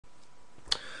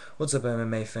What's up,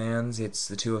 MMA fans? It's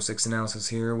the 206 analysis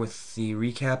here with the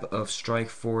recap of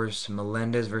Strikeforce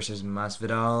Melendez versus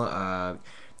Masvidal.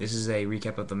 This is a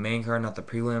recap of the main card, not the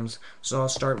prelims. So I'll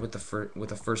start with the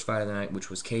first fight of the night, which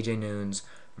was KJ Noons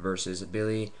versus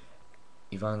Billy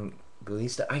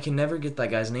Evangelista. I can never get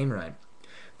that guy's name right,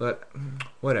 but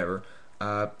whatever.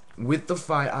 With the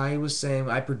fight,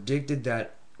 I predicted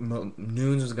that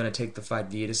Noons was going to take the fight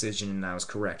via decision, and I was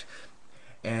correct.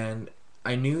 And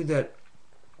I knew that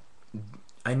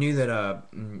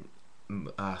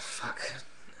fuck.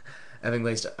 Evan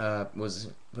Glazed was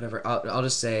whatever. I'll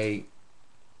just say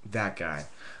that guy.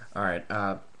 All right.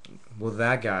 Well,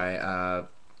 that guy.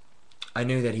 I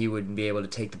knew that he would be able to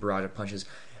take the barrage of punches,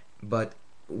 but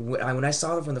when I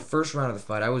saw it from the first round of the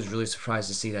fight, I was really surprised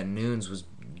to see that Nunes was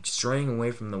straying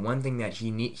away from the one thing that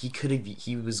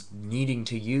he was needing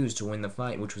to use to win the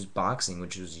fight, which was boxing,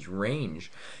 which was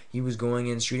range. He was going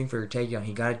in shooting for a takedown.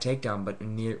 He got a takedown,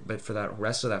 but for that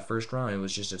rest of that first round, it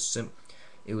was just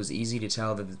it was easy to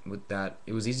tell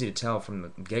it was easy to tell from the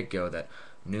get go that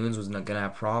Nunes was not gonna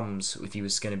have problems if he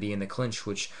was gonna be in the clinch,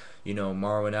 which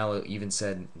Marwanello even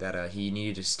said that he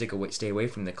needed to stay away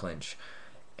from the clinch,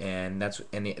 and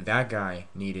that guy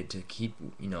needed to keep,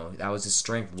 that was his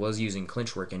strength, was using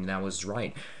clinch work, and that was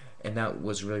right, and that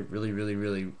was really really really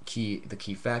really the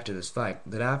key factor of this fight.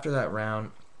 That after that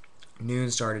round,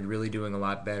 Noon started really doing a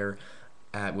lot better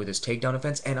with his takedown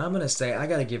defense, and I'm gonna say I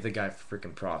gotta give the guy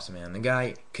freaking props, man. The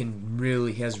guy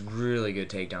he has really good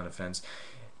takedown defense.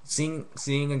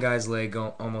 Seeing a guy's leg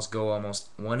go almost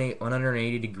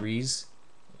 180 degrees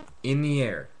in the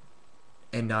air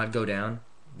and not go down,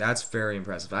 that's very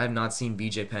impressive. I have not seen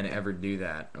BJ Penn ever do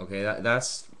that. Okay,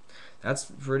 that's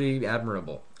pretty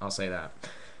admirable. I'll say that.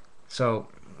 So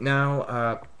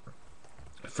now,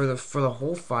 for the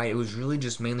whole fight, it was really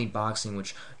just mainly boxing,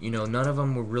 which none of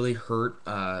them were really hurt.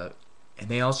 And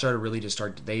they all started really to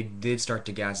start. They did start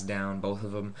to gas down, both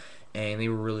of them, and they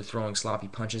were really throwing sloppy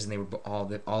punches, and they were all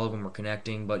of them were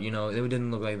connecting, but it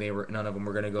didn't look like none of them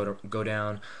were gonna go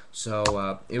down.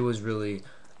 So it was really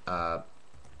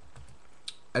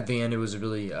at the end, it was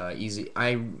really easy.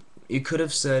 It could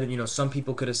have said, some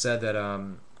people could have said that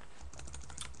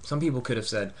some people could have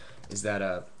said is that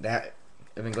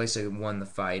Evan Glacier won the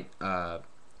fight.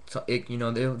 So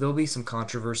there'll be some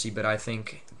controversy, but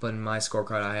in my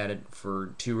scorecard, I had it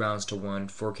for 2 rounds to 1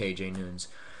 for KJ Noons.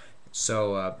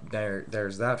 So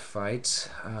there's that fight.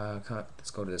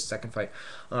 Let's go to the second fight.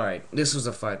 All right, this was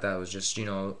a fight that was just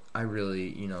I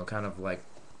really kind of like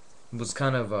was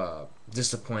kind of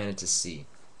disappointed to see.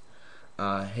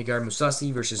 Hagar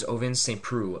Musasi versus Ovin St.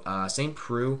 Preux. St.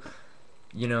 Preux,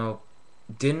 you know,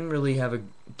 didn't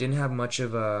have much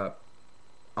of a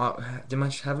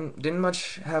didn't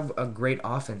much have a great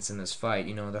offense in this fight.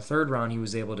 The third round he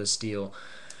was able to steal,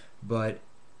 but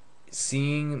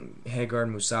seeing Hagar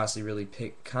Musasi really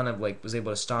kind of like was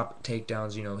able to stop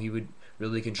takedowns. He would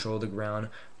really control the ground,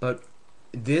 but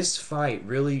this fight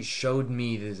really showed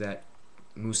me that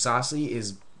Musasi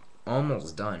is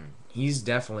almost done. He's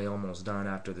definitely almost done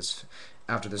after this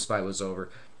fight was over.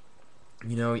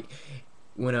 You know,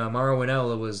 when Mauro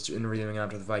Winella was interviewing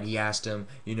after the fight, he asked him,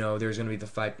 there's going to be the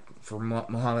fight for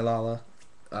Muhammad Lala.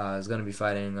 Is going to be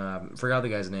fighting. Forgot the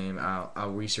guy's name.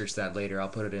 I'll research that later. I'll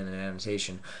put it in an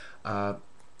annotation.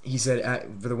 He said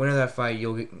for the winner of that fight,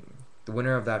 the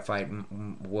winner of that fight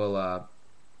will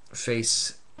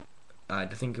face. I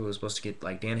think it was supposed to get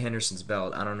like Dan Henderson's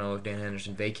belt. I don't know if Dan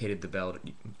Henderson vacated the belt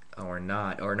or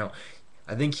not. Or no,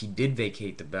 I think he did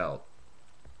vacate the belt.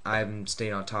 I haven't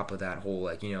stayed on top of that whole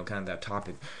kind of that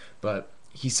topic, but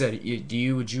he said,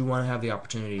 would you want to have the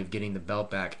opportunity of getting the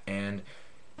belt back?" And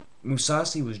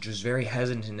Musasi was just very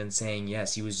hesitant in saying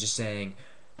yes. He was just saying,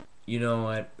 "You know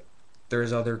what?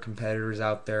 There's other competitors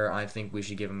out there. I think we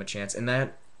should give him a chance." And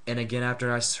again, after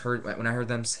when I heard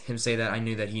him say that, I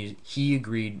knew that he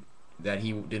agreed that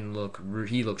he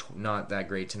looked not that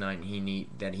great tonight, and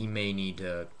he may need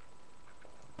to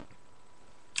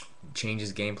change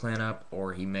his game plan up,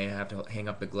 or he may have to hang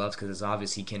up the gloves, because it's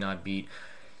obvious he cannot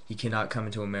come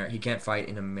into America. He can't fight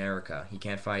in America. He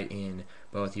can't fight in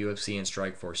both UFC and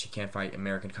Strikeforce. He can't fight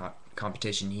American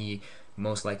competition. He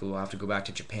most likely will have to go back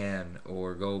to Japan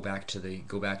or go back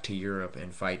to Europe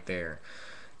and fight there,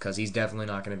 because he's definitely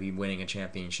not going to be winning a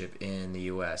championship in the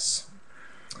US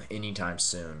anytime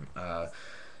soon.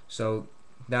 So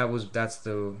that's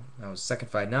the second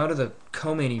fight. Now to the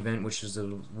co-main event, which was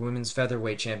the women's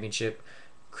featherweight championship.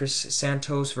 Chris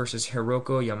Santos versus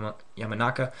Hiroko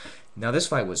Yamanaka. Now this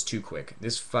fight was too quick.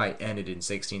 This fight ended in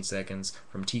 16 seconds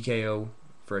from TKO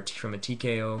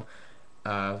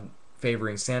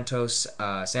favoring Santos.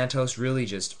 Santos really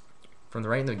just from the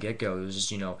right in the get go. It was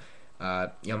just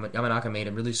Yamanaka made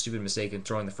a really stupid mistake in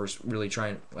throwing the first, really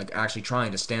actually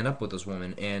trying to stand up with this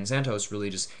woman, and Santos really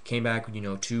just came back,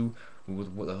 two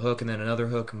with a hook and then another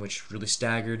hook, which really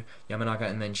staggered Yamanaka,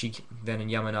 and then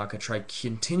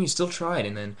Yamanaka still tried,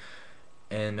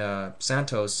 and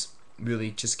Santos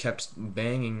really just kept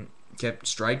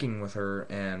striking with her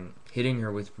and hitting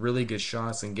her with really good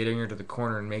shots and getting her to the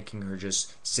corner and making her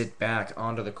just sit back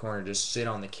onto the corner, just sit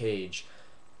on the cage,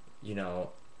 you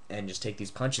know, and just take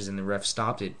these punches, and the ref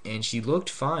stopped it, and she looked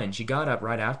fine. She got up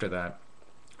right after that.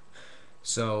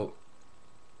 So,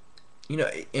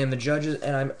 and the judges,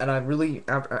 and I really,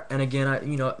 and again,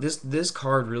 this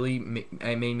card really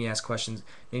made me ask questions,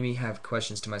 made me have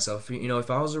questions to myself.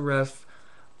 If I was a ref,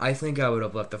 I think I would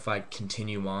have let the fight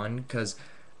continue on, because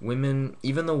women,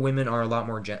 even though women are a lot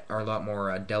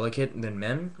more delicate than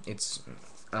men, it's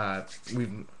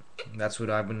we've that's what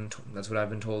I've been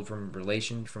told from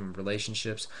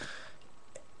relationships,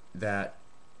 that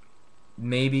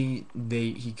maybe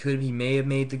he may have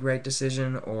made the right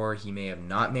decision, or he may have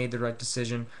not made the right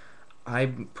decision. I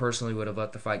personally would have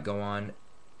let the fight go on,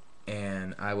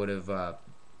 and I would have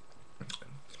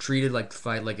treated like the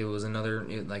fight like it was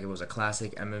like it was a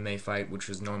classic MMA fight, which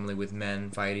was normally with men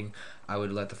fighting. I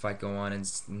would let the fight go on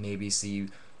and maybe see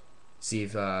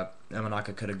if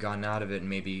Yamanaka could have gotten out of it and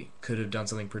maybe could have done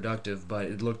something productive, but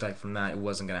it looked like from that it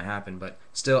wasn't going to happen. But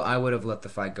still, I would have let the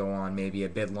fight go on maybe a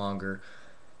bit longer.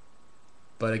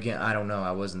 But again, I don't know.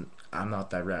 I'm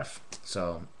not that ref.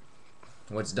 So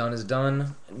what's done is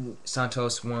done.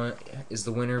 Santos is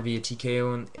the winner via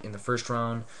TKO in the first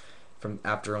round from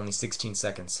after only 16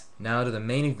 seconds. Now to the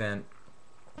main event,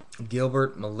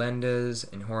 Gilbert Melendez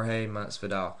and Jorge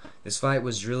Masvidal. This fight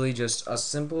was really just a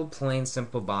simple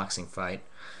boxing fight.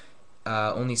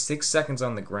 Only 6 seconds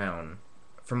on the ground,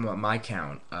 from what my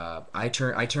count. I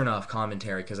turn off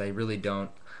commentary because I really don't.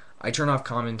 I turn off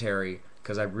commentary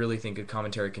because I really think a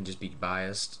commentary can just be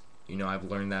biased. I've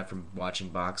learned that from watching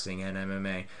boxing and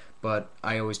MMA. But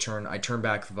I turn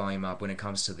back the volume up when it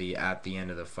comes to at the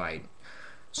end of the fight.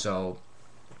 So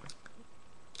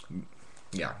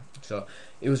yeah. So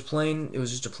it was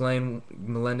just a plain.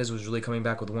 Melendez was really coming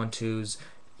back with 1-2s.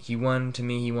 He won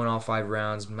all 5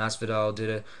 rounds. Masvidal did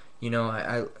a,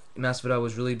 Masvidal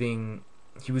was really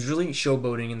he was really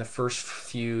showboating in the first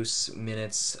few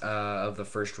minutes of the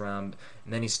first round,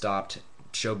 and then he stopped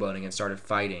showboating and started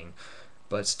fighting,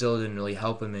 but still didn't really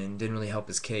help him and didn't really help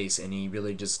his case, and he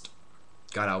really just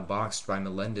got outboxed by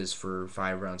Melendez for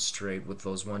 5 rounds straight with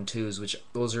those 1-2s, which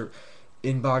those are.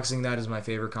 In boxing, that is my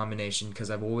favorite combination, because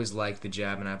I've always liked the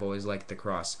jab and I've always liked the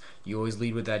cross. You always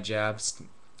lead with that jab,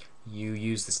 you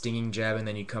use the stinging jab, and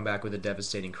then you come back with a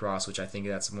devastating cross, which I think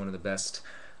that's one of the best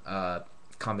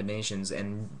combinations,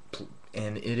 and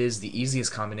it is the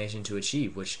easiest combination to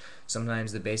achieve. Which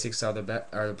sometimes the basics are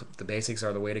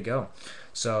the way to go.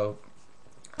 So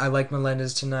I like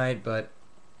Melendez tonight, but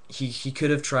he could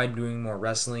have tried doing more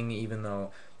wrestling, even though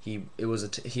he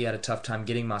had a tough time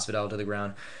getting Masvidal to the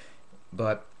ground.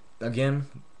 But again,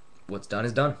 what's done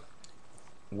is done.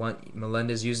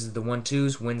 Melendez uses the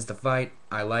 1-2s, wins the fight.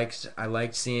 I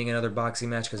liked seeing another boxing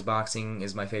match, because boxing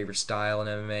is my favorite style in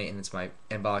MMA,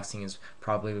 and boxing is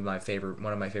probably one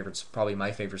of my favorites, probably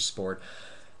my favorite sport.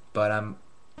 But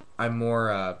I'm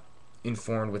more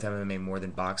informed with MMA more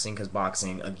than boxing, because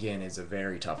boxing again is a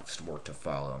very tough sport to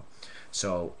follow.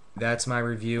 So that's my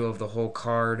review of the whole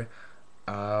card.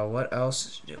 What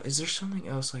else? Is there something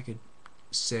else I could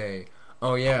say?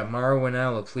 Oh yeah, Mauro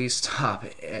Ranallo, please stop.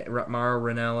 Mauro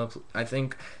Ranallo, I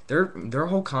think their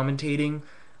whole commentating,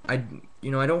 I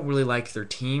don't really like their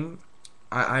team.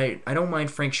 I don't mind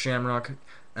Frank Shamrock,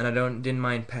 and I didn't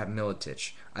mind Pat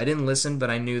Miletich. I didn't listen, but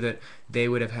I knew that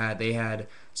they had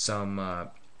some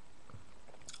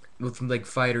with like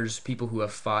fighters, people who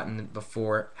have fought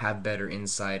before have better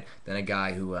insight than a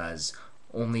guy who has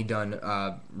only done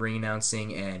ring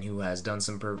announcing and who has done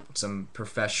some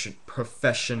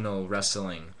professional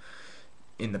wrestling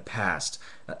in the past.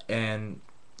 And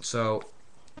so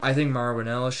I think Mauro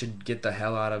Ranallo should get the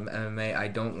hell out of MMA. I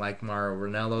don't like Mauro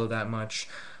Ranallo that much.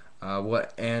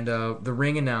 The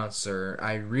ring announcer,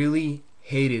 I really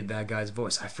hated that guy's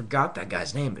voice. I forgot that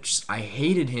guy's name, but I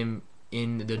hated him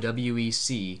in the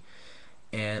WEC.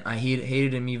 And I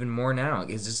hated him even more now.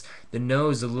 It's just the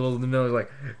nose, like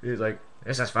he's like,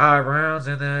 this is 5 rounds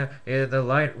in the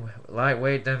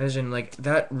lightweight division. Like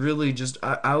that really just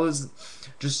I was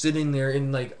just sitting there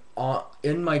in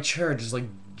my chair, just like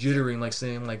jittering, like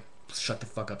saying like, shut the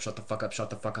fuck up, shut the fuck up, shut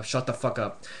the fuck up, shut the fuck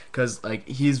up, because like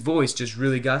his voice just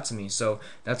really got to me. So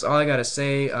that's all I gotta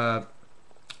say.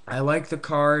 I like the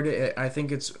card. I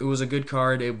think it was a good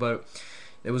card, but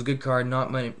It was a good card.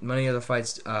 Not many of the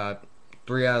fights.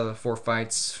 3 out of the 4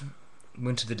 fights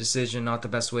went to the decision. Not the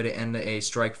best way to end a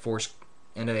Strikeforce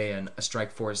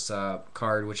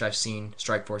card, which I've seen.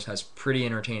 Strikeforce has pretty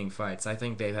entertaining fights. I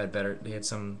think they've had better. They had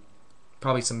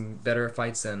probably some better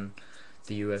fights than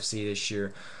the UFC this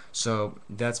year. So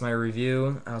that's my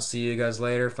review. I'll see you guys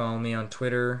later. Follow me on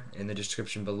Twitter in the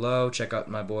description below. Check out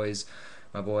my boy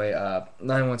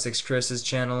 916 Chris's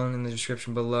channel in the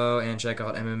description below, and check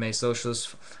out MMA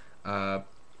Socialist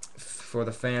for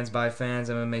the fans by fans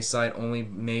MMA site only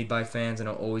made by fans, and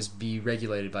it'll always be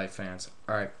regulated by fans.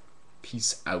 All right,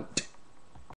 peace out.